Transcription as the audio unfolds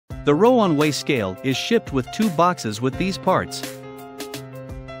The row-on weigh scale is shipped with 2 boxes with these parts.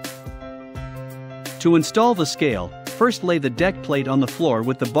 To install the scale, first lay the deck plate on the floor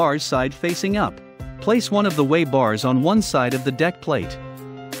with the bars side facing up. Place one of the weigh bars on one side of the deck plate.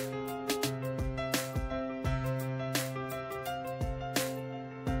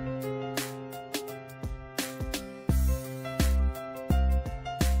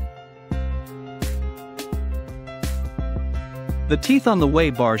 The teeth on the weigh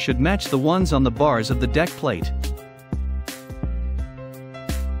bar should match the ones on the bars of the deck plate.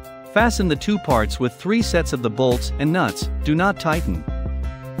 Fasten the 2 parts with 3 sets of the bolts and nuts, do not tighten.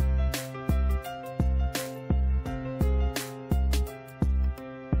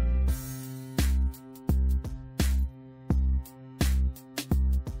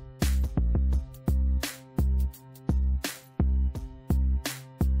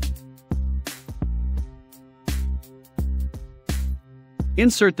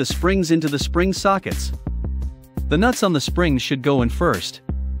 Insert the springs into the spring sockets. The nuts on the springs should go in first.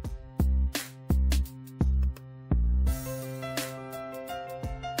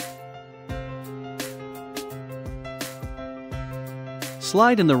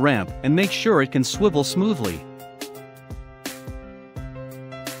 Slide in the ramp and make sure it can swivel smoothly.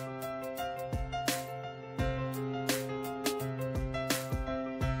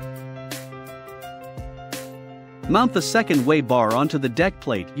 Mount the second weigh bar onto the deck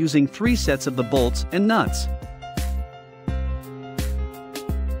plate using 3 sets of the bolts and nuts.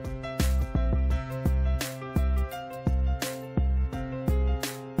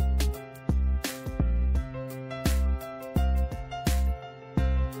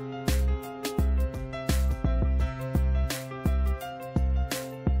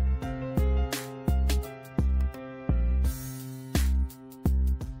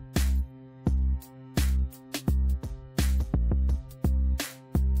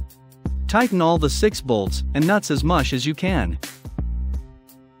 Tighten all the 6 bolts and nuts as much as you can.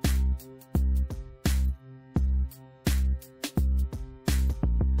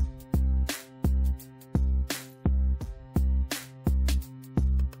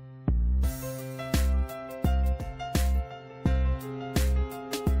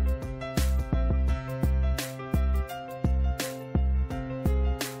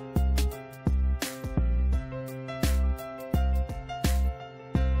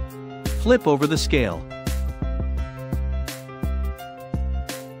 Flip over the scale.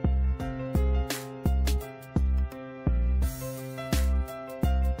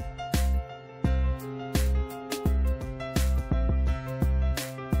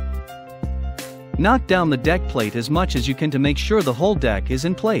 Knock down the deck plate as much as you can to make sure the whole deck is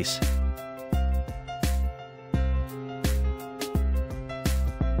in place.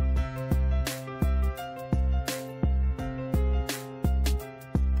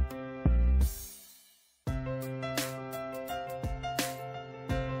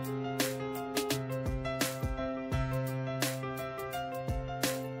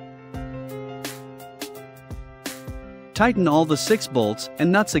 Tighten all the 6 bolts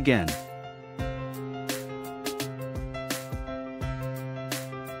and nuts again.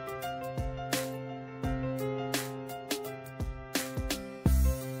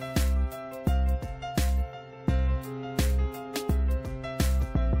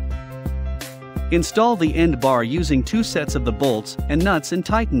 Install the end bar using 2 sets of the bolts and nuts and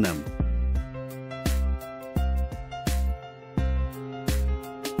tighten them.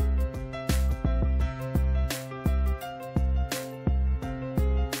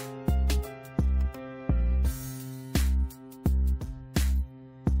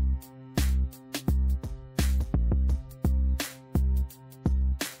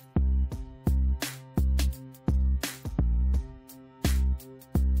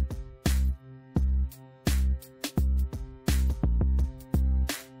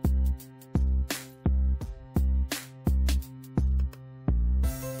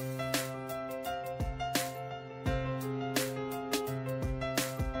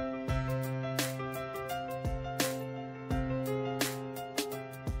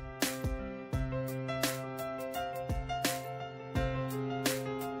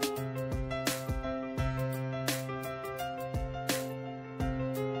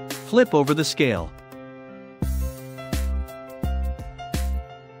 Flip over the scale.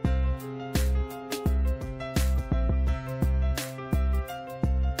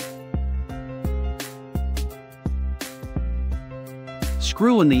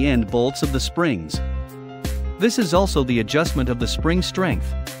 Screw in the end bolts of the springs. This is also the adjustment of the spring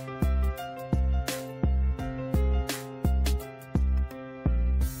strength.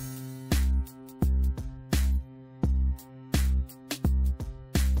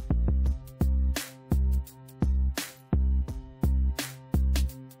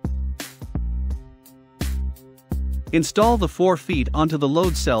 Install the 4 feet onto the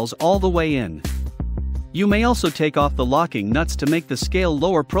load cells all the way in. You may also take off the locking nuts to make the scale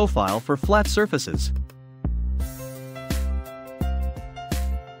lower profile for flat surfaces.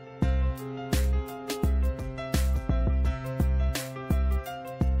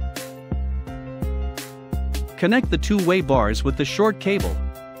 Connect the 2-way bars with the short cable.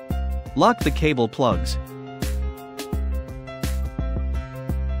 Lock the cable plugs.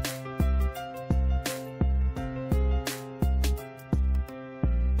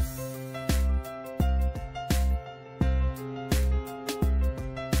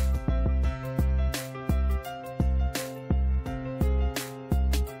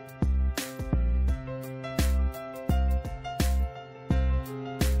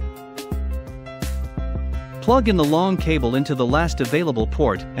 Plug in the long cable into the last available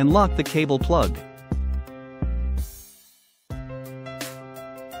port and lock the cable plug.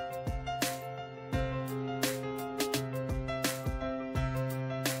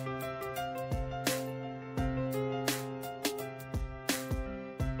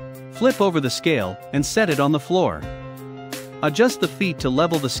 Flip over the scale and set it on the floor. Adjust the feet to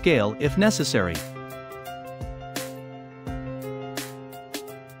level the scale if necessary.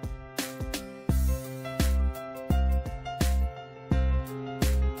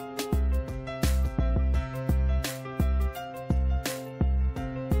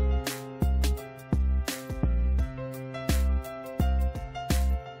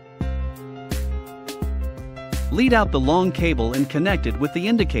 Lead out the long cable and connect it with the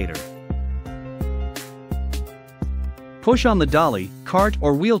indicator. Push on the dolly, cart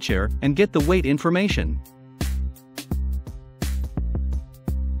or wheelchair and get the weight information.